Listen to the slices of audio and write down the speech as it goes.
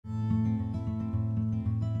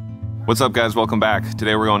What's up guys, welcome back.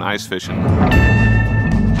 Today we're going ice fishing. We're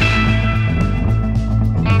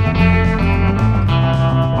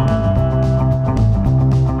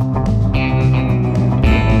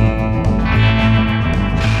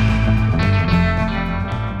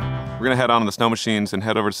gonna head on the snow machines and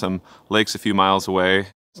head over to some lakes a few miles away.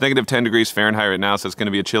 It's negative 10 degrees Fahrenheit right now, so it's gonna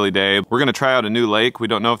be a chilly day. We're gonna try out a new lake. We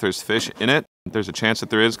don't know if there's fish in it. There's a chance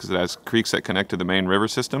that there is because it has creeks that connect to the main river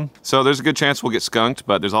system. So there's a good chance we'll get skunked,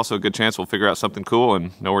 but there's also a good chance we'll figure out something cool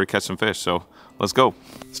and know where to catch some fish. So let's go.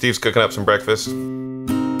 Steve's cooking up some breakfast.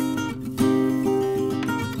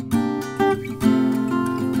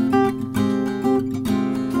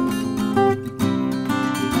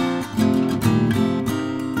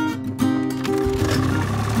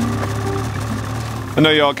 I know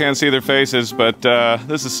you all can't see their faces, but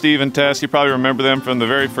this is Steve and Tess. You probably remember them from the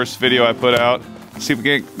very first video I put out. Let's see if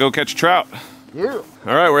we can go catch a trout. Yeah.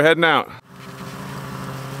 All right, we're heading out.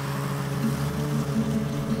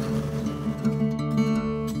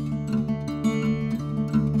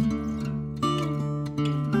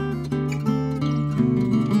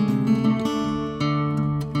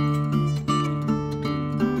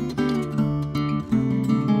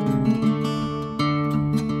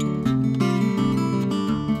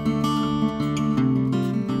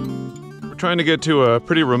 Trying to get to a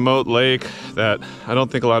pretty remote lake that I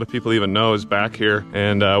don't think a lot of people even know is back here,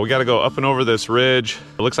 and we got to go up and over this ridge.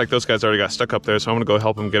 It looks like those guys already got stuck up there, so I'm gonna go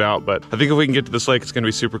help them get out. But I think if we can get to this lake, it's gonna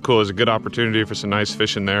be super cool. It's a good opportunity for some nice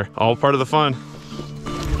fishing there. All part of the fun.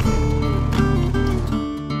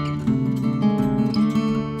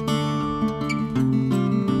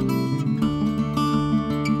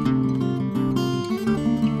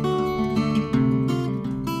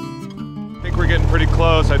 We're getting pretty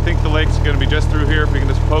close. I think the lake's gonna be just through here if we can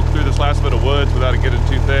just poke through this last bit of woods without it getting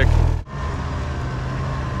too thick.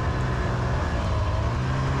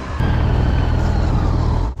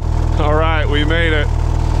 All right, we made it.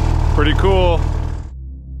 Pretty cool.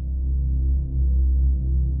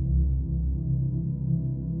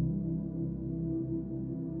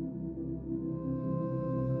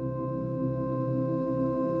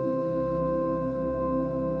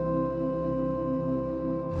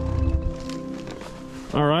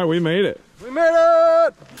 All right, we made it. We made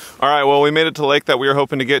it! All right, well, we made it to the lake that we were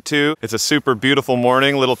hoping to get to. It's a super beautiful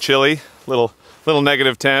morning, a little chilly, little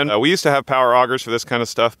negative 10. We used to have power augers for this kind of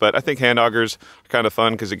stuff, but I think hand augers are kind of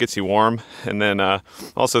fun because it gets you warm. And then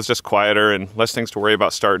also it's just quieter and less things to worry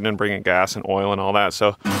about starting and bringing gas and oil and all that. So.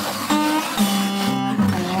 All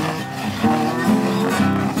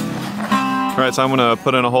right, so I'm gonna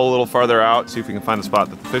put in a hole a little farther out, see if we can find the spot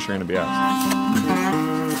that the fish are gonna be at.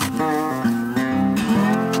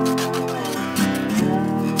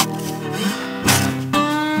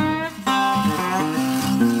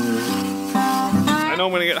 I'm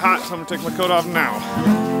gonna get hot, so I'm gonna take my coat off now.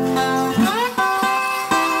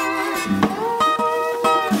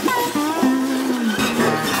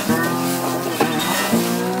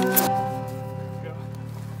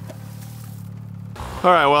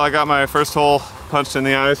 All right, well, I got my first hole punched in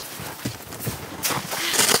the ice.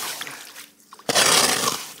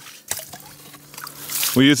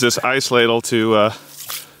 We use this ice ladle to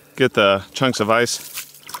get the chunks of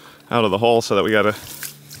ice out of the hole so that we got a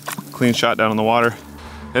clean shot down in the water.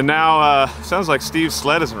 And now, sounds like Steve's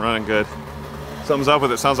sled isn't running good. Something's up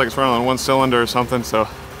with it. Sounds like it's running on one cylinder or something, so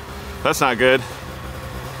that's not good.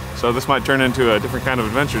 So this might turn into a different kind of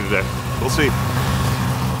adventure today. We'll see.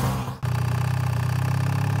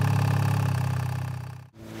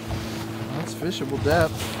 That's fishable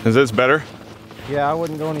depth. Is this better? Yeah, I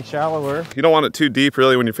wouldn't go any shallower. You don't want it too deep,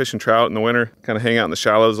 really, when you're fishing trout in the winter. Kind of hang out in the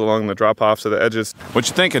shallows along the drop-offs of the edges. What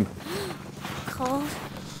you thinking? Cold.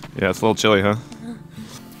 Yeah, it's a little chilly, huh?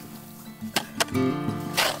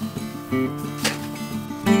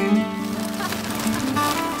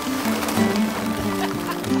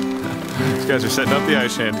 These guys are setting up the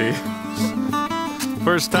ice shanty.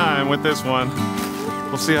 First time with this one.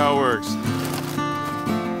 We'll see how it works.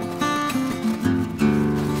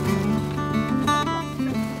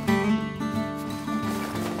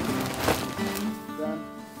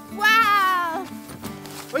 Wow!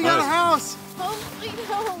 We got a house! Home sweet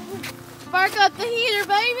home. Spark up the heater,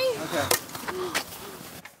 baby. Okay.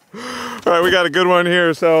 All right, we got a good one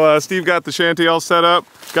here. So Steve got the shanty all set up.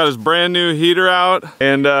 Got his brand new heater out.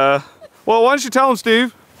 And well, why don't you tell him,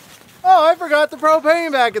 Steve? Oh, I forgot the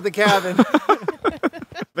propane back at the cabin. I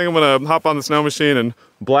think I'm gonna hop on the snow machine and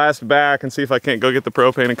blast back and see if I can't go get the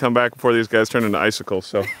propane and come back before these guys turn into icicles.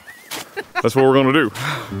 So that's what we're gonna do.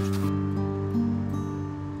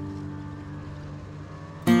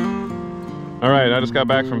 All right, I just got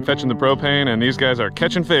back from fetching the propane, and these guys are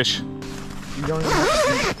catching fish. You don't even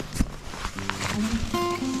have to...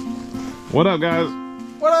 What up, guys?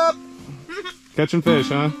 What up? Catching fish,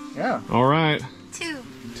 huh? Yeah. All right.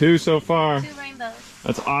 Two so far. 2 rainbows.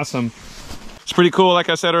 That's awesome. It's pretty cool. Like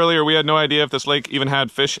I said earlier, we had no idea if this lake even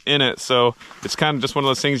had fish in it, so it's kind of just one of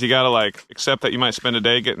those things you gotta like accept that you might spend a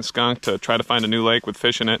day getting skunked to try to find a new lake with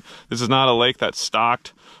fish in it. This is not a lake that's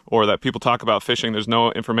stocked or that people talk about fishing. There's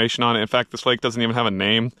no information on it. In fact, this lake doesn't even have a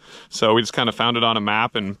name, so we just kind of found it on a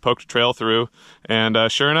map and poked a trail through, and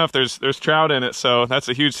sure enough, there's trout in it, so that's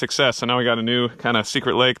a huge success. So now we got a new kind of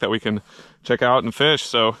secret lake that we can check out and fish,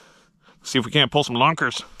 so see if we can't pull some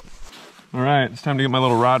lunkers. All right, it's time to get my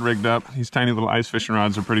little rod rigged up. These tiny little ice fishing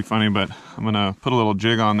rods are pretty funny, but I'm gonna put a little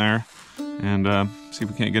jig on there and see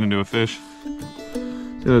if we can't get into a fish.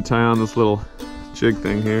 Gonna tie on this little jig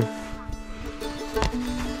thing here.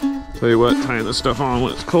 Tell you what, tying this stuff on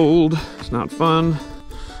when it's cold, it's not fun.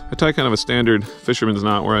 I tie kind of a standard fisherman's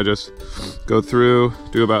knot where I just go through,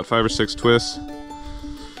 do about 5 or 6 twists.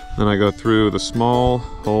 Then I go through the small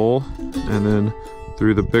hole and then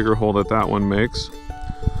through the bigger hole that one makes.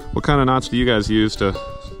 What kind of knots do you guys use to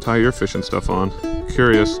tie your fishing stuff on?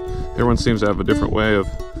 Curious. Everyone seems to have a different way of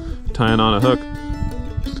tying on a hook.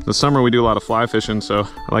 In the summer we do a lot of fly fishing, so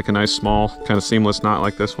I like a nice small kind of seamless knot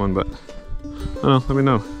like this one, but I don't know, let me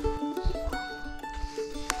know.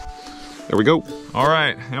 There we go. All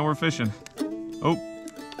right, and we're fishing. Oh,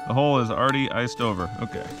 the hole is already iced over.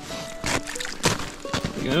 Okay.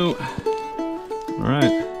 There we go. All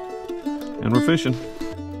right, and we're fishing.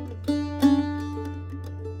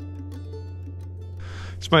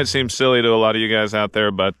 This might seem silly to a lot of you guys out there,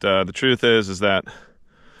 but the truth is that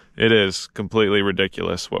it is completely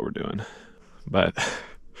ridiculous what we're doing, but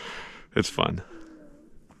it's fun.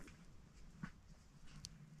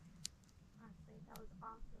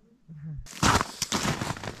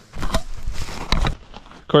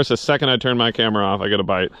 Of course, the second I turn my camera off, I get a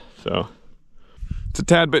bite, so. It's a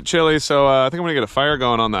tad bit chilly, so I think I'm gonna get a fire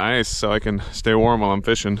going on the ice so I can stay warm while I'm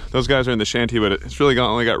fishing. Those guys are in the shanty, but it's really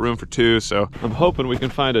only got room for 2, so I'm hoping we can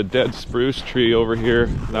find a dead spruce tree over here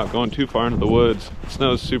without going too far into the woods. The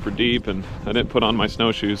snow's super deep, and I didn't put on my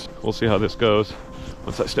snowshoes. We'll see how this goes.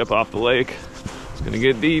 Once I step off the lake, it's gonna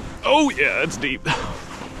get deep. Oh yeah, it's deep.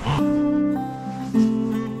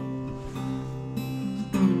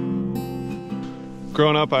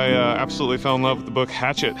 Growing up, I absolutely fell in love with the book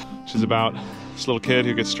Hatchet, which is about this little kid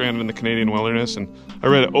who gets stranded in the Canadian wilderness, and I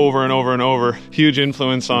read it over and over and over. Huge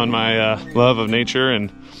influence on my love of nature and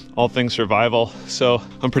all things survival. So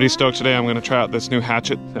I'm pretty stoked today. I'm gonna try out this new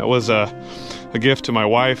hatchet. That was a gift to my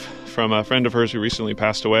wife from a friend of hers who recently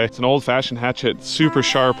passed away. It's an old-fashioned hatchet, super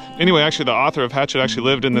sharp. Anyway, actually the author of Hatchet actually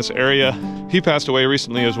lived in this area. He passed away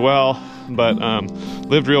recently as well, but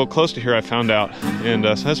lived real close to here, I found out. And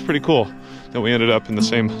so that's pretty cool that we ended up in the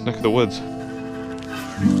same neck of the woods.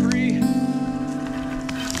 3.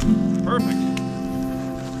 Perfect.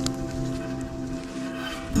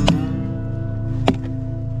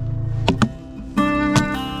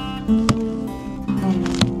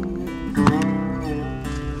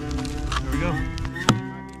 There we go.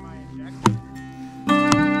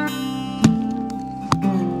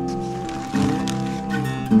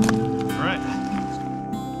 All right.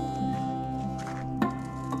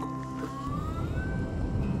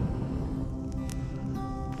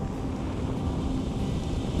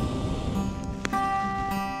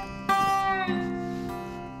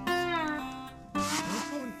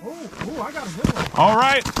 Oh, I got a good one. All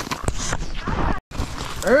right.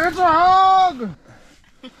 It's a hog!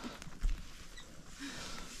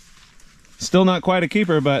 Still not quite a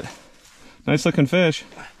keeper, but nice looking fish.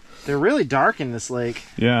 They're really dark in this lake.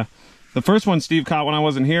 Yeah. The first one Steve caught when I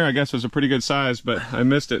wasn't here, I guess was a pretty good size, but I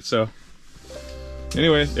missed it, so.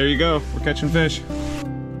 Anyway, there you go. We're catching fish.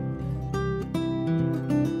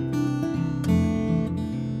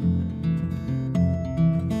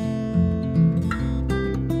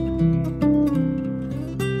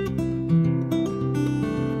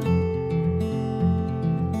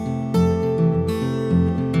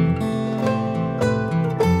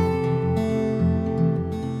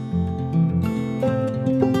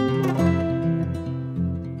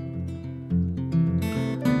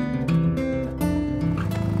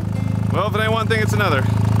 Well, if it ain't one thing, it's another.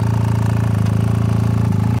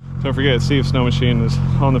 Don't forget, Steve's snow machine is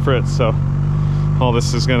on the fritz, so all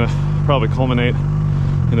this is gonna probably culminate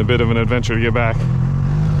in a bit of an adventure to get back.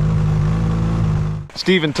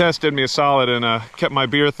 Steve and Tess did me a solid and kept my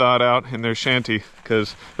beer thawed out in their shanty,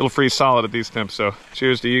 because it'll freeze solid at these temps, so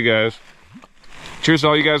cheers to you guys. Cheers to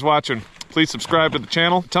all you guys watching. please subscribe to the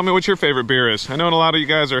channel. Tell me what your favorite beer is. I know a lot of you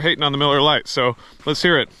guys are hating on the Miller Lite, so let's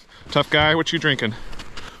hear it. Tough guy, what you drinking?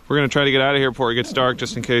 We're gonna try to get out of here before it gets dark,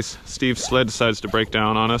 just in case Steve's sled decides to break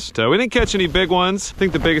down on us. We didn't catch any big ones. I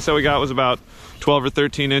think the biggest that we got was about 12 or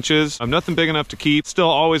 13 inches. Nothing big enough to keep. Still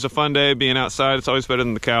always a fun day being outside. It's always better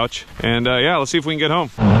than the couch. And yeah, let's see if we can get home.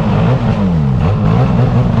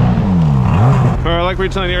 All right, like we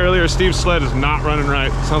were telling you earlier, Steve's sled is not running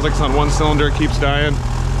right. Sounds like it's on one cylinder, it keeps dying.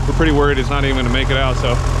 We're pretty worried he's not even gonna make it out.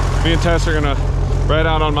 So me and Tess are gonna ride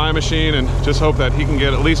out on my machine and just hope that he can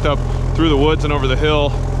get at least up through the woods and over the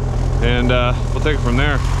hill. And we'll take it from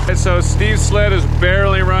there. And so Steve's sled is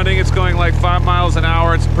barely running. It's going like 5 miles an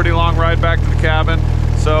hour. It's a pretty long ride back to the cabin.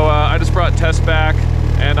 So I just brought Tess back,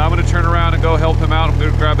 and I'm gonna turn around and go help him out. I'm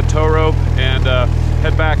gonna grab a tow rope and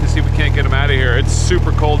head back and see if we can't get him out of here. It's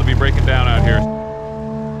super cold to be breaking down out here.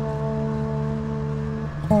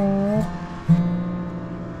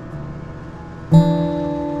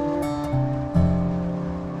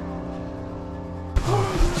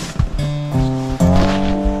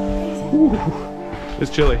 It's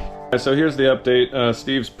chilly. So here's the update.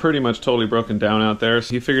 Steve's pretty much totally broken down out there.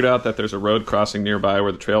 So he figured out that there's a road crossing nearby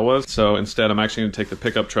where the trail was. So instead, I'm actually gonna take the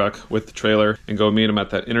pickup truck with the trailer and go meet him at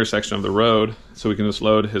that intersection of the road so we can just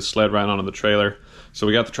load his sled right onto the trailer. So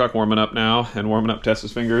we got the truck warming up now and warming up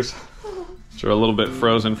Tessa's fingers, which are a little bit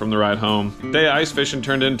frozen from the ride home. Day of ice fishing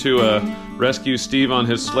turned into a rescue Steve on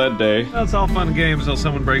his sled day. That's all fun and games until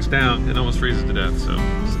someone breaks down and almost freezes to death. So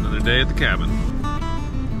it's another day at the cabin.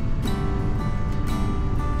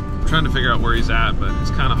 Trying to figure out where he's at, but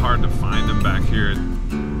it's kind of hard to find him back here.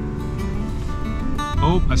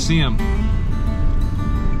 Oh, I see him.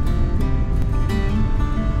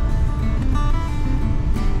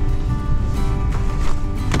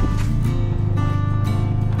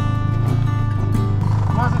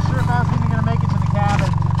 I wasn't sure if I was even gonna make it to the cabin.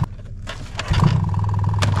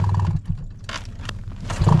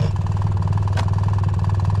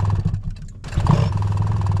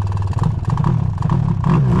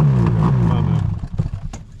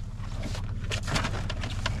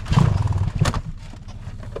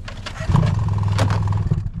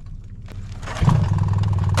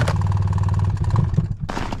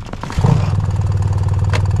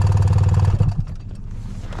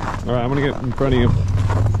 All right, I'm gonna get in front of you.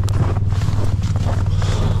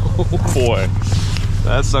 Oh boy,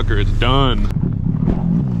 that sucker is done.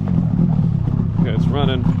 Okay, it's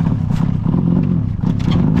running.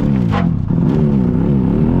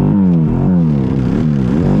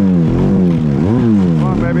 Come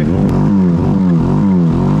on, baby.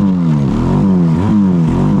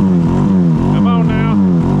 Come on now.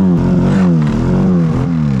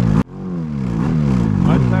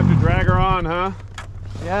 Might just have to drag her on, huh?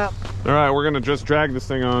 Yep. All right, we're gonna just drag this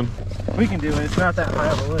thing on. We can do it. It's not that high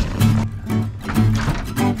of a lift.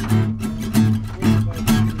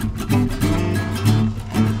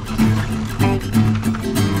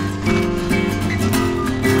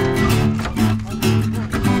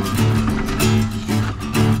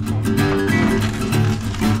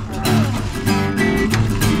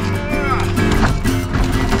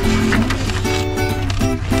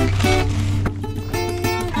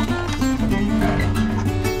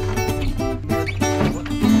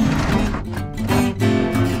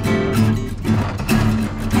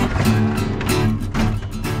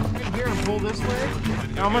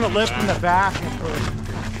 I'm gonna lift in the back and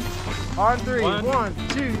push. On three. One,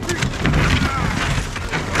 two, three.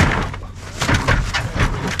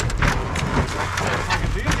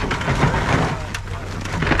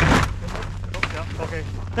 Okay.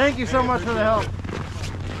 Thank you so much for the help.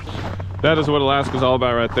 That is what Alaska's all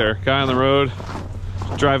about right there. Guy on the road,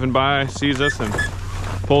 driving by, sees us and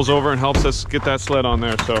pulls over and helps us get that sled on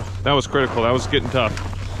there. So that was critical. That was getting tough.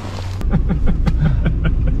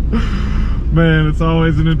 Man, it's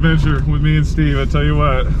always an adventure with me and Steve, I tell you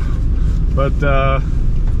what. But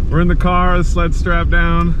we're in the car, the sled's strapped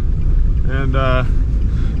down, and now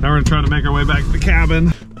we're gonna try to make our way back to the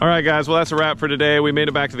cabin. All right, guys, well, that's a wrap for today. We made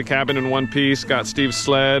it back to the cabin in one piece, got Steve's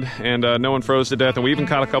sled, and no one froze to death, and we even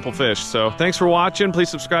caught a couple fish. So thanks for watching. Please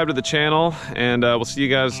subscribe to the channel, and we'll see you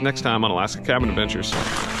guys next time on Alaska Cabin Adventures.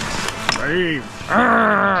 Steve.